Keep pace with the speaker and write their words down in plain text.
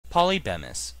Polly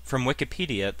Bemis, from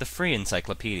Wikipedia, the free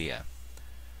encyclopedia.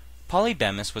 Polly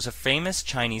Bemis was a famous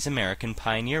Chinese-American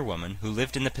pioneer woman who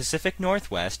lived in the Pacific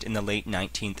Northwest in the late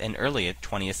 19th and early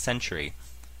 20th century.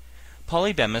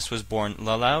 Polly Bemis was born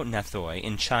Lalao Nathoy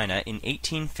in China in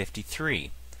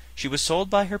 1853. She was sold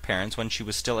by her parents when she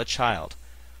was still a child.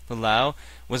 Lalao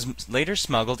was later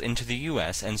smuggled into the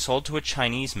U.S. and sold to a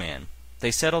Chinese man.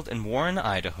 They settled in Warren,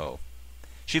 Idaho.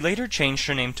 She later changed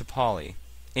her name to Polly.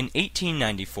 In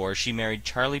 1894 she married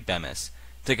Charlie Bemis.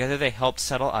 Together they helped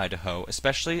settle Idaho,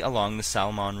 especially along the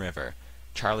Salmon River.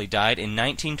 Charlie died in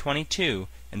 1922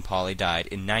 and Polly died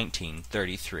in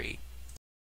 1933.